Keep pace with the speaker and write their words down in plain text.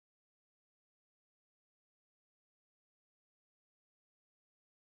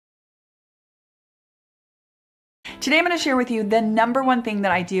Today I'm going to share with you the #1 thing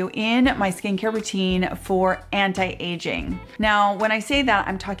that I do in my skincare routine for anti-aging. Now, when I say that,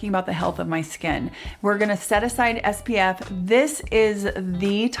 I'm talking about the health of my skin. We're going to set aside SPF. This is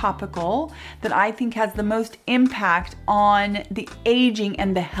the topical that I think has the most impact on the aging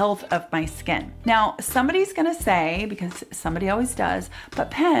and the health of my skin. Now, somebody's going to say, because somebody always does,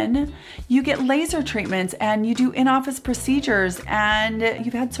 but Penn, you get laser treatments and you do in-office procedures and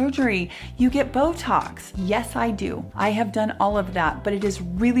you've had surgery, you get Botox. Yes, I do. I have done all of that, but it is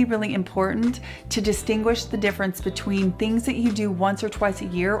really, really important to distinguish the difference between things that you do once or twice a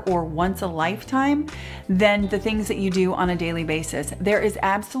year or once a lifetime than the things that you do on a daily basis. There is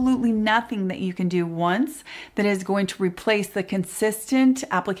absolutely nothing that you can do once that is going to replace the consistent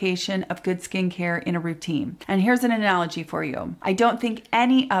application of good skincare in a routine. And here's an analogy for you. I don't think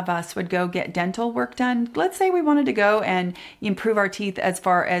any of us would go get dental work done. Let's say we wanted to go and improve our teeth as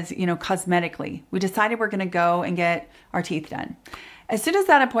far as, cosmetically. We decided we're going to go and get our teeth done. As soon as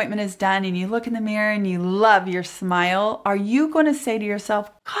that appointment is done and you look in the mirror and you love your smile, are you going to say to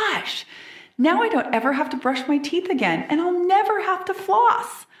yourself, gosh, now I don't ever have to brush my teeth again and I'll never have to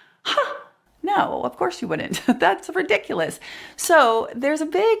floss? Huh. No, of course you wouldn't. That's ridiculous. So there's a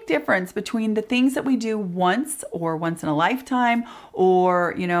big difference between the things that we do once or once in a lifetime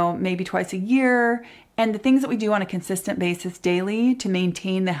or, maybe twice a year, and the things that we do on a consistent basis daily to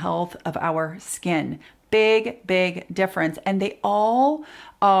maintain the health of our skin. Big, big difference. And they all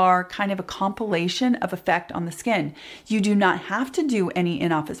are kind of a compilation of effect on the skin. You do not have to do any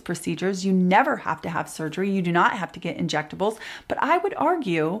in-office procedures. You never have to have surgery. You do not have to get injectables. But I would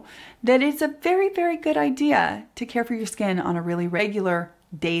argue that it's a very, very good idea to care for your skin on a really regular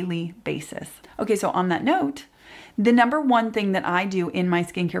daily basis. Okay, so on that note, the #1 thing that I do in my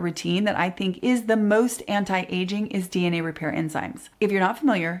skincare routine that I think is the most anti-aging is DNA repair enzymes. If you're not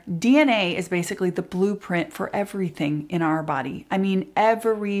familiar, DNA is basically the blueprint for everything in our body. I mean,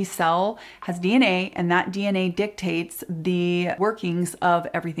 every cell has DNA, and that DNA dictates the workings of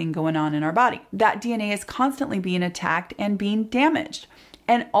everything going on in our body. That DNA is constantly being attacked and being damaged.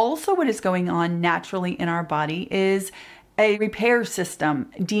 And also what is going on naturally in our body is a repair system,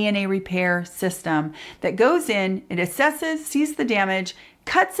 DNA repair system that goes in, it assesses, sees the damage,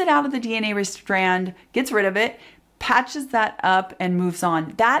 cuts it out of the DNA strand, gets rid of it, patches that up and moves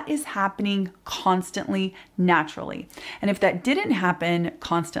on. That is happening constantly, naturally. And if that didn't happen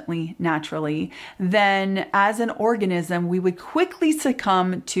constantly, naturally, then as an organism, we would quickly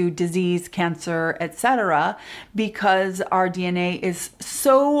succumb to disease, cancer, etc., because our DNA is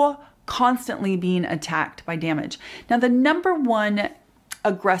so constantly being attacked by damage. Now, the #1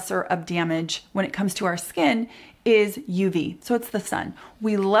 aggressor of damage when it comes to our skin is UV. So it's the sun.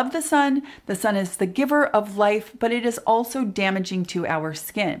 We love the sun. The sun is the giver of life, but it is also damaging to our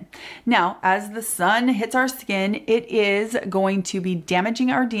skin. Now, as the sun hits our skin, it is going to be damaging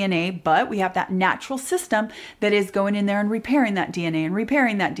our DNA, but we have that natural system that is going in there and repairing that DNA and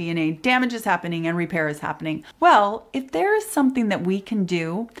repairing that DNA. Damage is happening and repair is happening. Well, if there is something that we can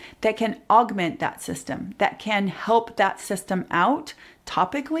do that can augment that system, that can help that system out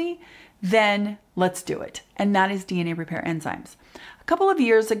topically, then let's do it. And that is DNA repair enzymes. A couple of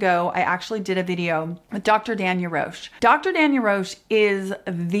years ago, I actually did a video with Dr. Dan Yarosh. Dr. Dan Yarosh is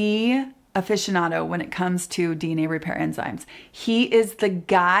the aficionado when it comes to DNA repair enzymes. He is the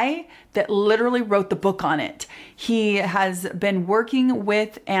guy that literally wrote the book on it. He has been working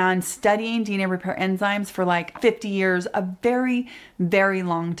with and studying DNA repair enzymes for like 50 years, a very, very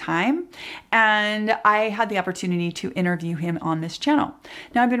long time. And I had the opportunity to interview him on this channel.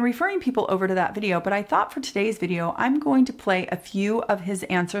 Now, I've been referring people over to that video, but I thought for today's video, I'm going to play a few of his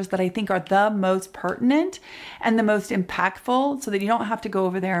answers that I think are the most pertinent and the most impactful so that you don't have to go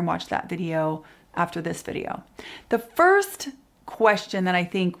over there and watch that video after this video. The first question that I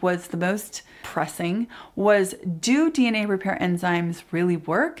think was the most pressing was, do DNA repair enzymes really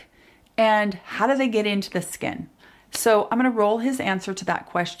work? And how do they get into the skin? So I'm going to roll his answer to that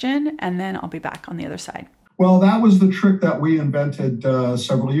question, and then I'll be back on the other side. Well, that was the trick that we invented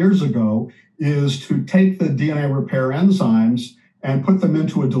several years ago, is to take the DNA repair enzymes and put them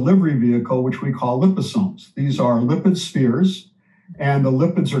into a delivery vehicle, which we call liposomes. These are lipid spheres, and the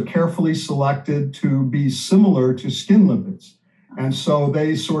lipids are carefully selected to be similar to skin lipids. And so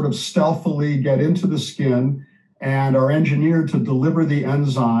they sort of stealthily get into the skin and are engineered to deliver the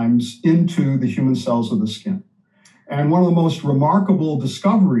enzymes into the human cells of the skin. And one of the most remarkable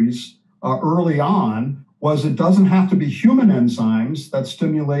discoveries early on was it doesn't have to be human enzymes that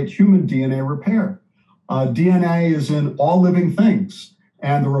stimulate human DNA repair. DNA is in all living things.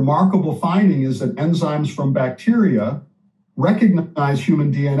 And the remarkable finding is that enzymes from bacteria recognize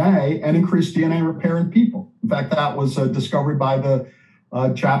human DNA and increase DNA repair in people. In fact, that was discovered by the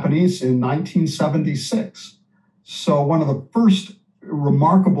Japanese in 1976. So one of the first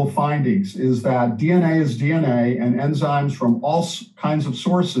remarkable findings is that DNA is DNA, and enzymes from all kinds of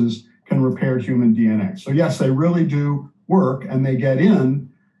sources can repair human DNA. So yes, they really do work, and they get in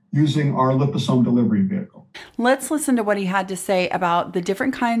using our liposome delivery vehicle. Let's listen to what he had to say about the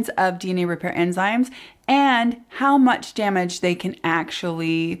different kinds of DNA repair enzymes and how much damage they can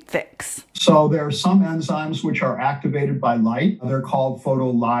actually fix. So there are some enzymes which are activated by light. They're called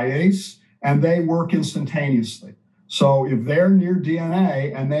photolyase, and they work instantaneously. So if they're near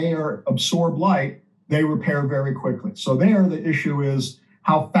DNA and they absorb light, they repair very quickly. So there, the issue is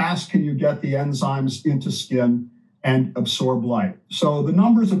how fast can you get the enzymes into skin and absorb light. So the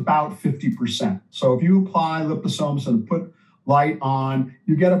number is about 50%. So if you apply liposomes and put light on,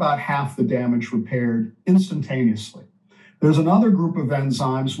 you get about half the damage repaired instantaneously. There's another group of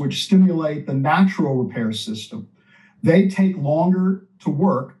enzymes which stimulate the natural repair system. They take longer to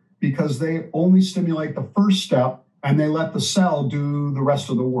work because they only stimulate the first step and they let the cell do the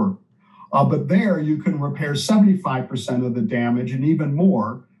rest of the work. But there you can repair 75% of the damage and even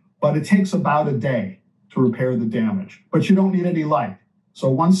more, but it takes about a day to repair the damage. But you don't need any light. So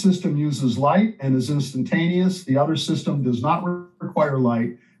one system uses light and is instantaneous. The other system does not require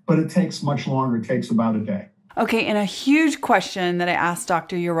light, but it takes much longer. It takes about a day. Okay, and a huge question that I asked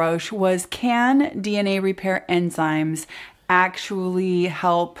Dr. Yarosh was, can DNA repair enzymes actually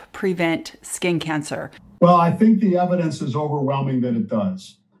help prevent skin cancer? Well, I think the evidence is overwhelming that it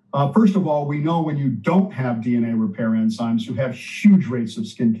does. First of all, we know when you don't have DNA repair enzymes, you have huge rates of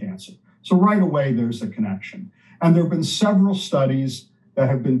skin cancer. So right away, there's a connection. And there have been several studies that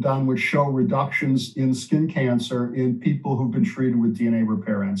have been done which show reductions in skin cancer in people who've been treated with DNA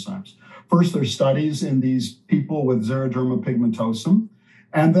repair enzymes. First, there's studies in these people with xeroderma pigmentosum.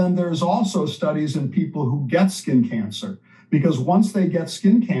 And then there's also studies in people who get skin cancer, because once they get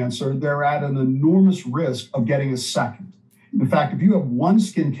skin cancer, they're at an enormous risk of getting a second. In fact, if you have one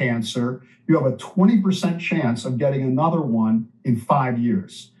skin cancer, you have a 20% chance of getting another one in 5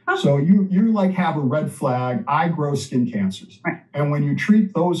 years. So you like have a red flag, I grow skin cancers. Right. And when you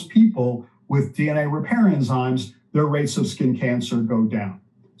treat those people with DNA repair enzymes, their rates of skin cancer go down.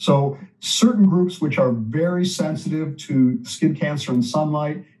 So certain groups which are very sensitive to skin cancer and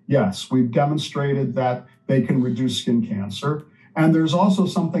sunlight, yes, we've demonstrated that they can reduce skin cancer. And there's also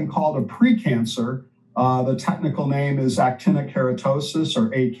something called a precancer. The technical name is actinic keratosis,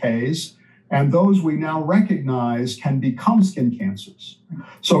 or AKs. And those we now recognize can become skin cancers.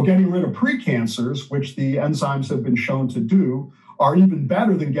 So getting rid of precancers, which the enzymes have been shown to do, are even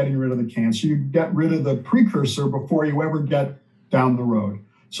better than getting rid of the cancer. You get rid of the precursor before you ever get down the road.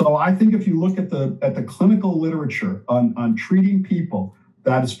 So I think if you look at the clinical literature on treating people,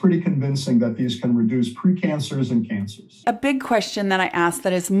 that is pretty convincing that these can reduce precancers and cancers. A big question that I asked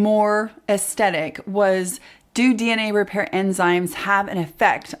that is more aesthetic was, do DNA repair enzymes have an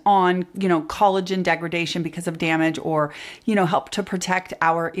effect on, collagen degradation because of damage, or, help to protect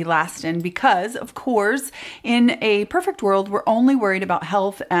our elastin? Because, of course, in a perfect world, we're only worried about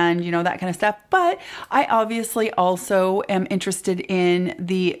health and, that kind of stuff. But I obviously also am interested in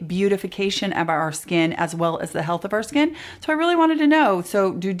the beautification of our skin as well as the health of our skin. So I really wanted to know,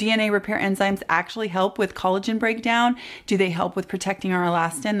 so do DNA repair enzymes actually help with collagen breakdown? Do they help with protecting our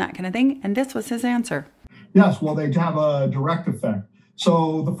elastin, that kind of thing? And this was his answer. Yes, well, they have a direct effect.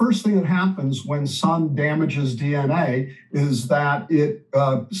 So the first thing that happens when sun damages DNA is that it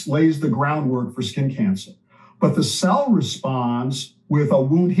lays the groundwork for skin cancer. But the cell responds with a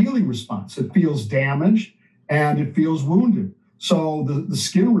wound healing response. It feels damaged and it feels wounded. So the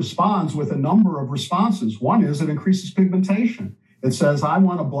skin responds with a number of responses. One is it increases pigmentation. It says, I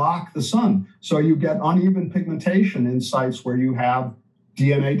want to block the sun. So you get uneven pigmentation in sites where you have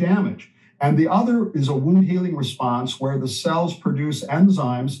DNA damage. And the other is a wound healing response where the cells produce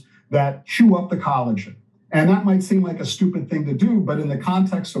enzymes that chew up the collagen. And that might seem like a stupid thing to do, but in the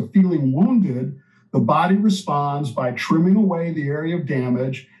context of feeling wounded, the body responds by trimming away the area of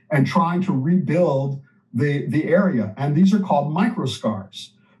damage and trying to rebuild the area. And these are called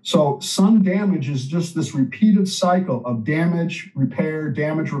microscars. So sun damage is just this repeated cycle of damage, repair,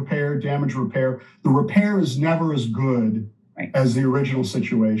 damage, repair, damage, repair. The repair is never as good as the original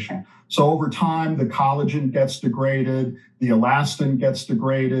situation. So over time, the collagen gets degraded, the elastin gets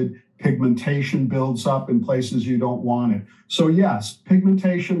degraded, pigmentation builds up in places you don't want it. So yes,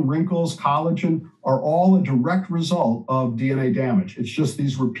 pigmentation, wrinkles, collagen are all a direct result of DNA damage. It's just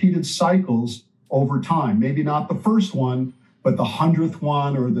these repeated cycles over time. Maybe not the first one, but the 100th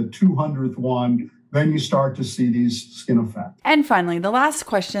one or the 200th one then you start to see these skin effects. And finally, the last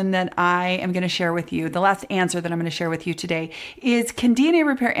question that I am going to share with you, the last answer that I'm going to share with you today is, can DNA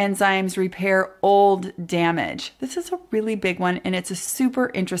repair enzymes repair old damage? This is a really big one, and it's a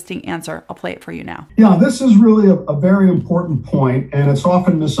super interesting answer. I'll play it for you now. Yeah, this is really a very important point, and it's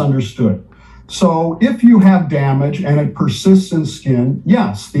often misunderstood. So if you have damage and it persists in skin,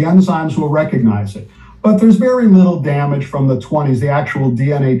 yes, the enzymes will recognize it. But there's very little damage from the 20s, the actual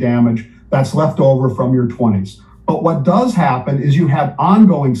DNA damage that's left over from your 20s. But what does happen is you have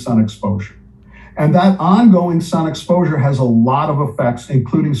ongoing sun exposure. And that ongoing sun exposure has a lot of effects,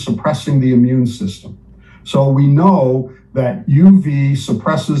 including suppressing the immune system. So we know that UV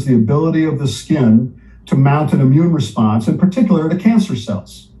suppresses the ability of the skin to mount an immune response, in particular to cancer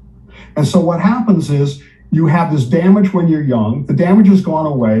cells. And so what happens is you have this damage when you're young, the damage has gone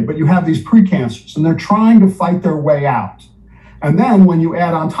away, but you have these precancers, and they're trying to fight their way out. And then when you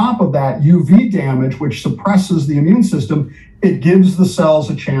add on top of that UV damage, which suppresses the immune system, it gives the cells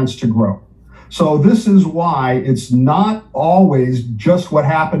a chance to grow. So this is why it's not always just what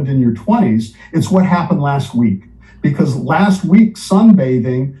happened in your 20s, it's what happened last week. Because last week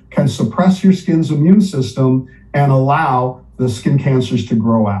sunbathing can suppress your skin's immune system and allow the skin cancers to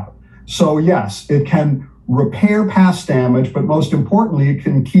grow out. So yes, it can repair past damage, but most importantly, it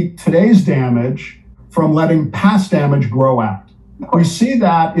can keep today's damage from letting past damage grow out. We see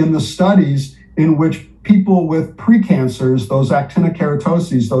that in the studies in which people with precancers, those actinic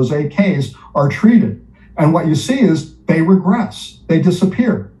keratoses, those AKs, are treated. And what you see is they regress, they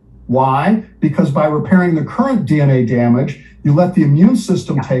disappear. Why? Because by repairing the current DNA damage, you let the immune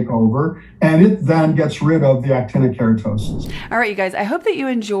system take over, and it then gets rid of the actinic keratoses. All right, you guys, I hope that you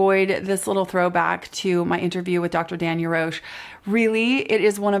enjoyed this little throwback to my interview with Dr. Dan Yarosh. Really, it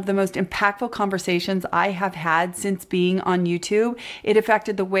is one of the most impactful conversations I have had since being on YouTube. It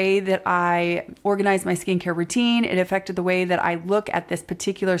affected the way that I organize my skincare routine. It affected the way that I look at this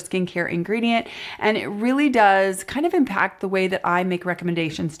particular skincare ingredient. And it really does kind of impact the way that I make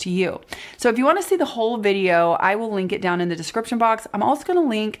recommendations to you. So if you want to see the whole video, I will link it down in the description box. I'm also going to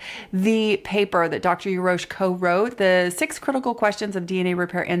link the paper that Dr. Yarosh co-wrote, the 6 critical questions of DNA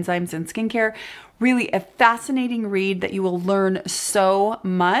repair enzymes in skincare. Really a fascinating read that you will learn so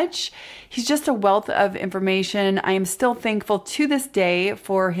much. He's just a wealth of information. I am still thankful to this day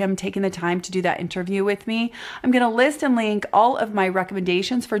for him taking the time to do that interview with me. I'm going to list and link all of my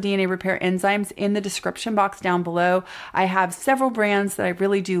recommendations for DNA repair enzymes in the description box down below. I have several brands that I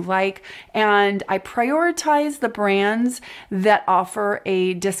really do like, and I prioritize the brands that offer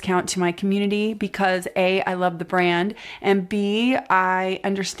a discount to my community because A, I love the brand, and B, I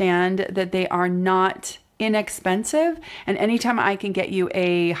understand that they are not inexpensive, and anytime I can get you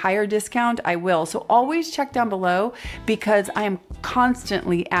a higher discount, I will. So always check down below because I am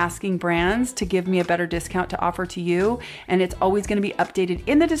constantly asking brands to give me a better discount to offer to you, and it's always going to be updated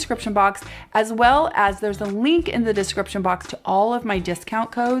in the description box, as well as there's a link in the description box to all of my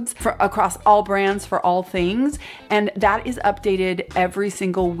discount codes for across all brands for all things, and that is updated every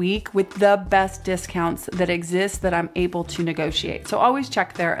single week with the best discounts that exist that I'm able to negotiate. So always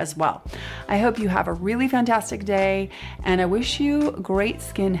check there as well. I hope you have a really fantastic day, and I wish you great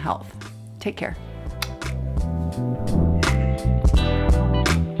skin health. Take care.